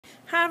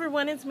Hi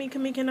everyone, it's me,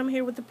 Kamika, and I'm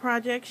here with the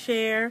project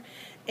share.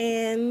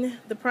 And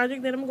the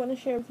project that I'm going to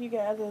share with you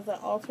guys is an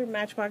altered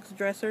matchbox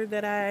dresser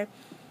that I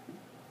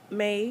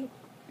made.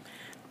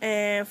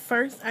 And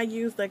first I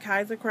used the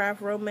Kaisercraft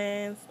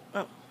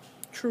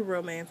True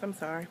Romance, I'm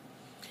sorry.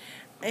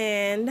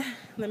 And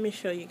let me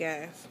show you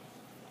guys.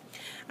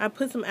 I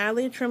put some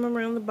eyelid trim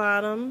around the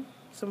bottom,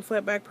 some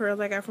flat back pearls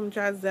I got from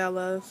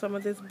Gisela, some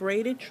of this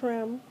braided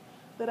trim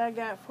that I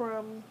got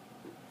from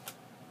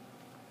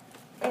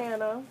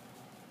Anna.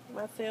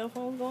 My cell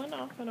phone's going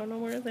off. I don't know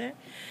where it's at.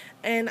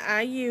 And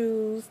I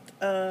used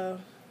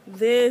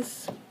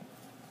these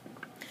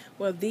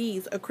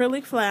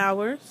acrylic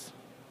flowers.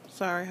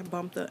 Sorry, I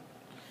bumped the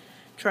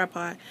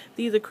tripod.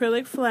 These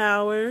acrylic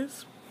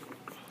flowers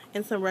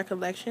and some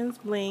Recollections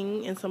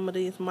bling and some of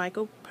these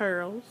micro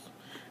pearls.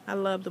 I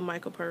love the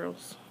micro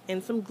pearls.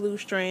 And some glue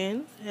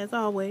strands, as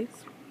always.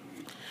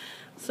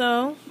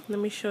 So, let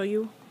me show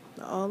you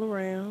all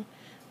around.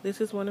 This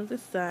is one of the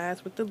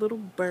sides with the little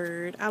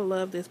bird. I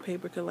love this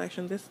paper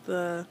collection. This is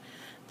the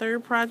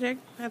third project,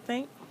 I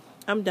think.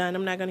 I'm done.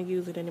 I'm not going to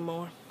use it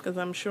anymore because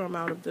I'm sure I'm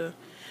out of the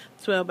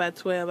 12 by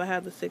 12. I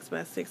have the 6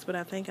 by 6, but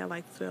I think I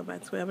like the 12 by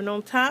 12. And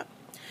on top,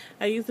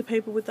 I use the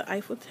paper with the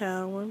Eiffel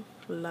Tower.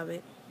 Love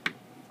it.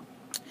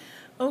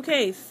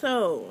 Okay,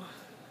 so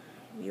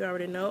you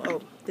already know.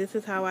 Oh, this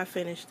is how I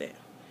finished it.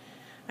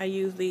 I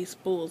use these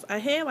spools. I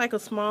had like a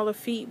smaller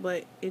feet,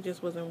 but it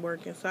just wasn't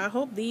working. So I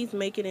hope these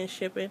make it in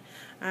shipping.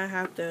 I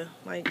have to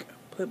like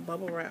put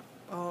bubble wrap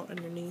all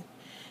underneath.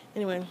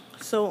 Anyway,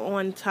 so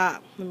on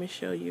top, let me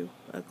show you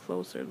a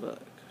closer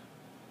look.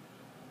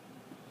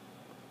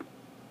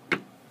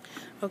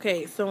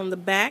 Okay, so on the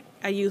back,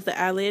 I use the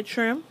eyelid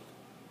trim.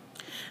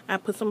 I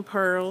put some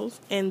pearls,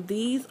 and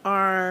these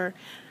are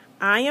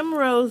I Am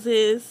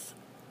Roses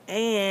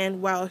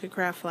and Wild Orchid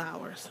Craft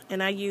flowers.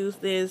 And I use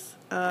this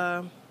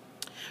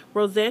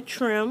rosette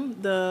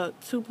trim, the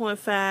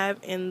 2.5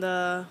 and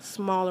the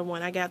smaller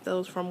one. I got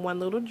those from One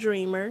Little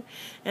Dreamer.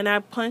 And I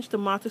punched the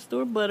Martha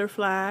Stewart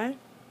butterfly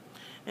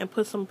and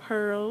put some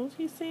pearls.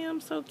 You see them?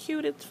 So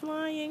cute. It's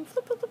flying.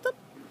 Flip, flip, flip, flip.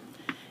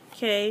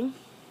 Okay.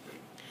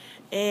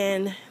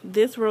 And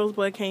this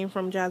rosebud came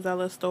from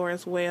Gisela's store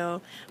as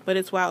well. But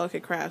it's Wild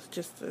Orchid Crafts,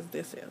 just as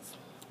this is.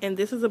 And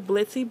this is a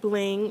Blitzy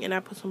Bling, and I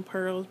put some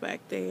pearls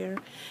back there.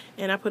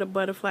 And I put a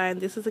butterfly,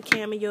 and this is a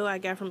cameo I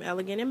got from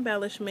Elegant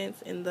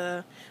Embellishments. And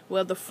the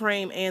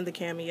frame and the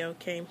cameo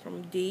came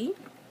from D.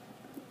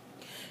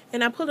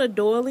 And I put a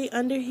doily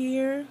under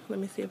here. Let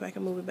me see if I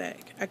can move it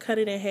back. I cut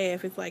it in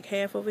half. It's like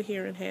half over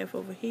here and half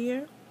over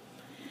here.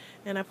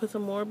 And I put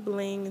some more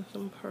bling and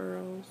some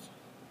pearls.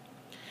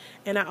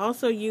 And I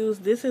also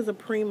used, this is a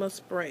Prima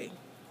spray.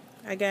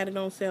 I got it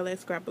on sale at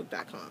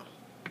scrapbook.com.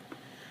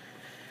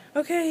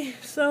 Okay,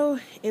 so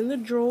in the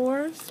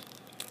drawers,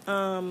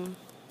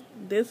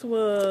 this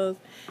was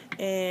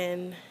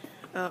an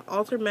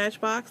altered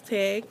matchbox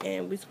tag,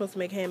 and we're supposed to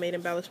make handmade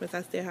embellishments.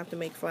 I still have to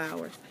make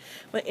flowers.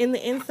 But in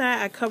the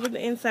inside, I covered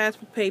the insides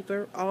with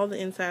paper. All the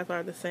insides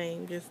are the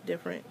same, just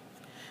different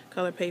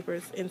color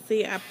papers. And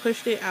see, I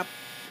pushed it.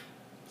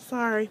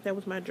 Sorry, that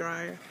was my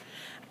dryer.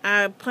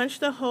 I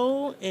punched a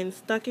hole and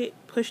stuck it,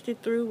 pushed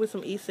it through with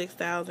some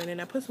E6000,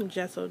 and I put some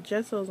gesso.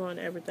 Gesso's on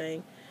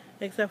everything,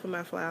 except for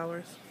my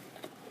flowers.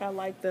 I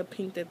like the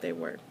pink that they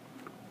were.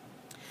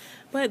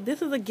 But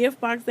this is a gift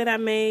box that I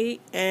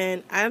made,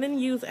 and I didn't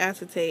use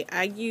acetate.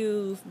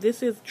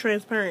 This is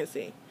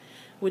transparency,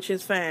 which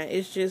is fine.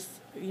 It's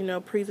just,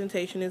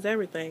 presentation is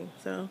everything.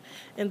 So,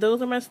 and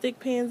those are my stick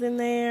pins in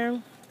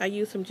there. I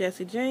used some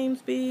Jesse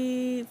James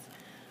beads,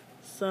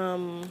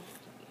 some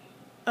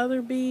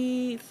other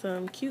beads,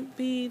 some cute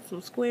beads,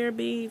 some square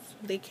beads.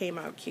 They came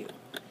out cute.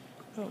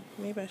 Oh,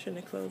 maybe I shouldn't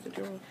have closed the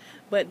drawer.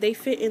 But they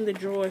fit in the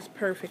drawers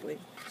perfectly.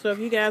 So if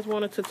you guys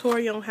want a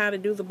tutorial on how to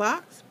do the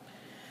box,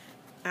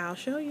 I'll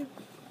show you.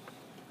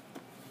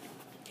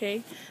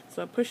 Okay,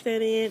 so I push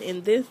that in.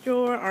 In this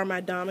drawer are my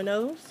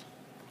dominoes.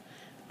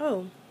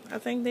 Oh, I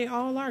think they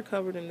all are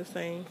covered in the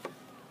same.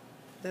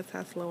 That's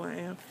how slow I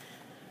am.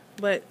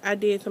 But I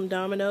did some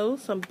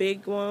dominoes, some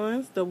big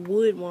ones, the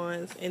wood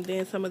ones, and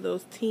then some of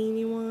those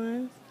teeny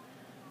ones.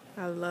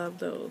 I love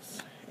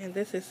those. And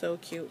this is so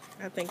cute.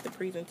 I think the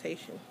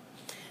presentation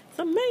is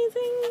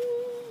amazing.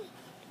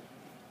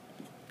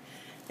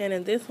 And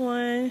in this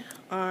one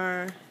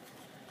are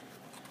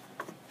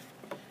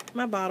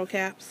my bottle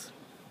caps.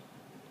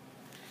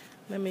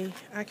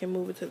 I can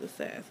move it to the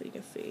side so you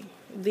can see.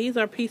 These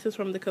are pieces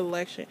from the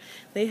collection.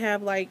 They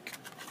have like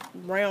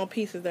round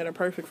pieces that are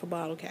perfect for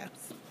bottle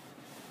caps.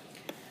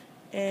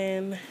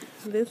 And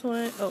this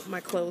one, oh,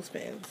 my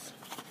clothespins.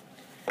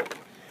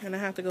 And I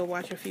have to go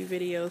watch a few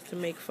videos to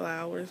make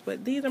flowers.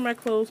 But these are my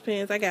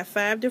clothespins. I got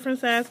 5 different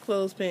size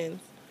clothespins.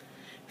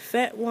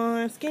 Fat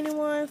ones, skinny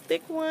ones,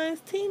 thick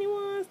ones, teeny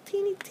ones,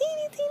 teeny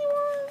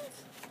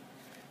ones.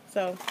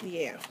 So,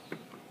 yeah.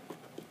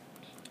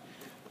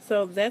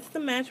 So, that's the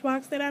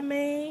matchbox that I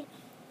made.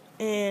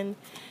 And,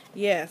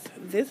 yes,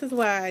 this is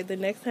why the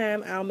next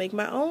time I'll make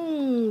my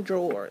own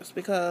drawers.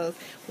 Because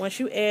once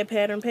you add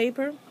pattern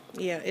paper,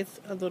 yeah, it's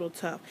a little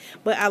tough.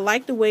 But I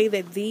like the way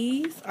that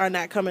these are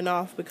not coming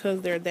off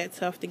because they're that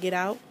tough to get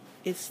out.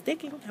 It's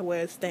sticking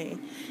where it's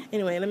staying.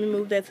 Anyway, let me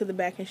move that to the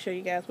back and show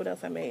you guys what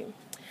else I made.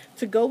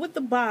 To go with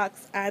the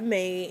box, I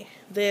made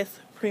this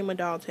Prima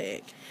doll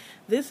tag.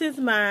 This is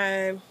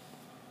my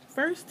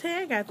first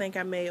tag I think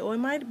I made, or it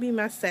might be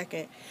my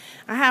second.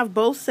 I have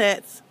both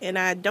sets, and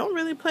I don't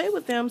really play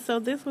with them, so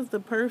this was the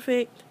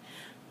perfect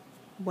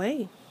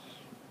way.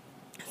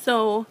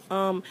 So,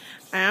 I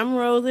am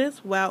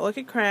Roses, Wild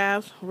Orchid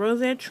Crafts,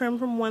 rosette trim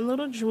from One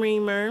Little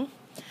Dreamer.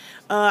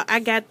 I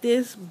got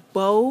this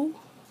bow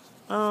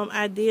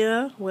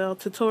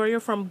tutorial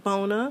from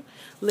Bona,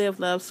 Live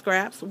Love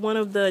Scraps, one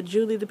of the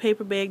Julie the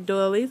Paper Bag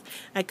doilies.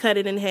 I cut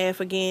it in half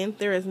again.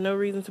 There is no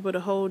reason to put a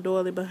whole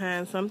doily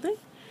behind something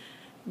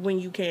when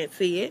you can't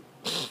see it.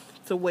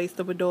 It's a waste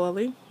of a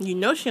doily. You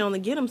know she only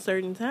get them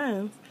certain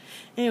times.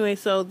 Anyway,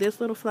 so this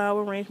little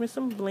flower arrangement,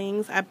 some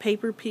blings. I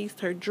paper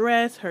pieced her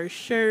dress, her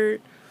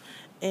shirt,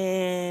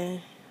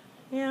 and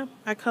yeah,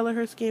 I color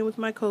her skin with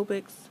my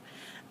Copics.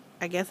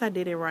 I guess I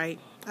did it right.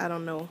 I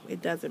don't know.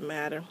 It doesn't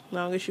matter. As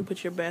long as you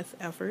put your best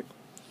effort.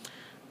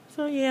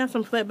 So yeah,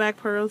 some flat back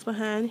pearls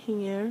behind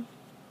here.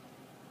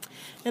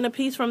 And a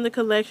piece from the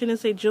collection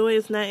is say, joy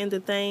is not in the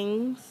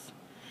things,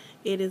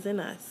 it is in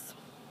us.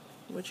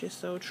 Which is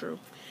so true.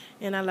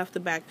 And I left the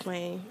back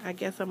plain. I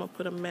guess I'm going to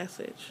put a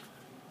message.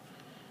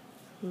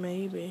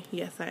 Maybe.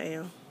 Yes, I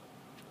am.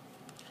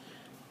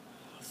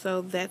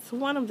 So that's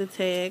one of the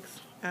tags.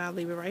 I'll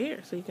leave it right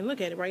here so you can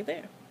look at it right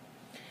there.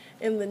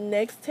 And the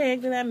next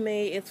tag that I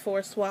made is for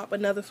a swap.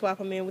 Another swap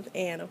I'm in with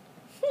Anna.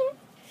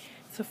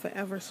 It's a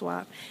forever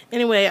swap.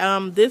 Anyway,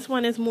 this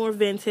one is more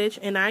vintage.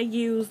 And I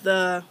use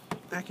the...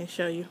 I can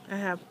show you. I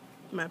have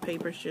my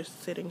papers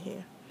just sitting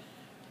here.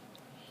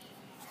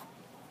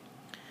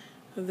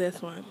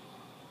 This one.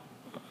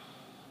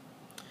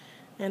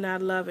 And I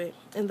love it.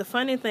 And the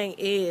funny thing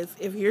is,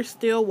 if you're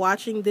still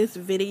watching this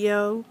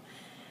video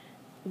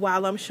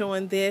while I'm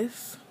showing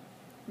this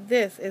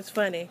is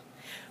funny.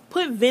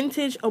 Put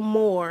vintage or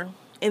more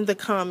in the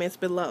comments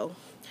below.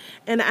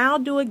 And I'll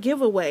do a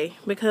giveaway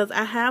because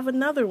I have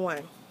another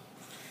one.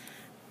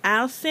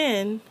 I'll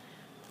send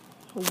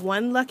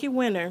one lucky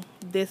winner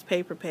this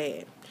paper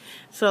pad.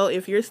 So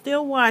if you're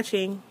still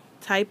watching,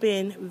 type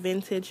in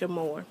vintage or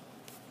more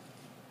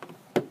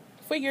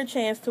for your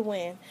chance to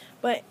win.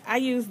 But I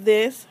use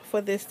this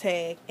for this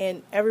tag,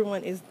 and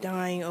everyone is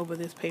dying over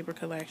this paper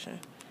collection.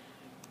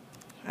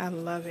 I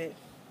love it.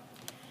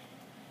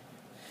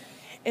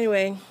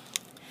 Anyway,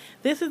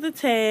 this is the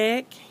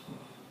tag,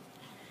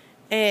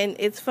 and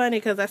it's funny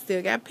because I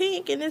still got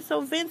pink, and it's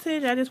so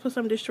vintage. I just put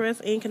some distress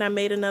ink, and I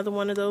made another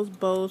one of those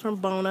bows from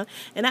Bona,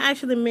 and I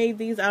actually made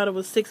these out of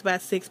a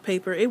 6x6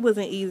 paper. It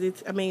wasn't easy.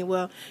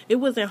 It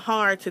wasn't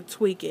hard to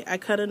tweak it. I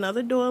cut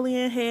another doily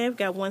in half,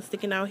 got one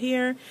sticking out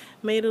here,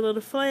 made a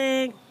little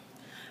flag,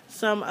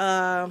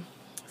 some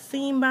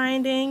seam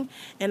binding,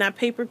 and I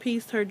paper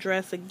pieced her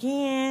dress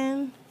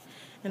again,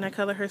 and I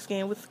color her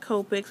skin with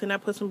Copics, and I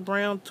put some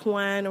brown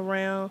twine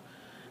around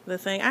the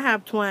thing. I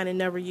have twine and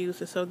never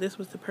used it, so this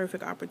was the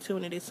perfect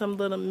opportunity. Some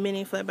little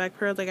mini flatback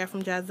pearls I got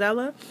from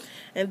Gisela,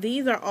 and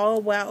these are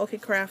all Wild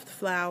Orchid Craft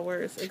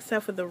flowers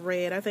except for the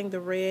red. I think the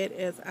red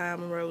is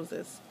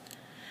Roses.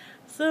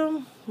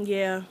 So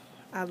yeah,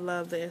 I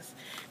love this.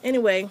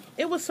 Anyway,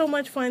 it was so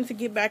much fun to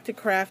get back to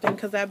crafting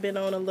because I've been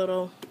on a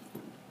little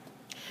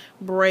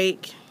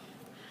break.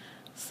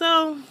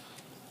 So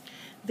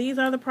these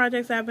are the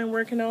projects I've been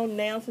working on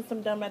now since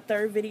I'm done my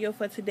third video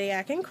for today.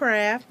 I can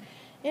craft.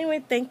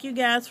 Anyway, thank you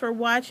guys for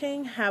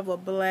watching. Have a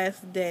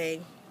blessed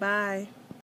day. Bye.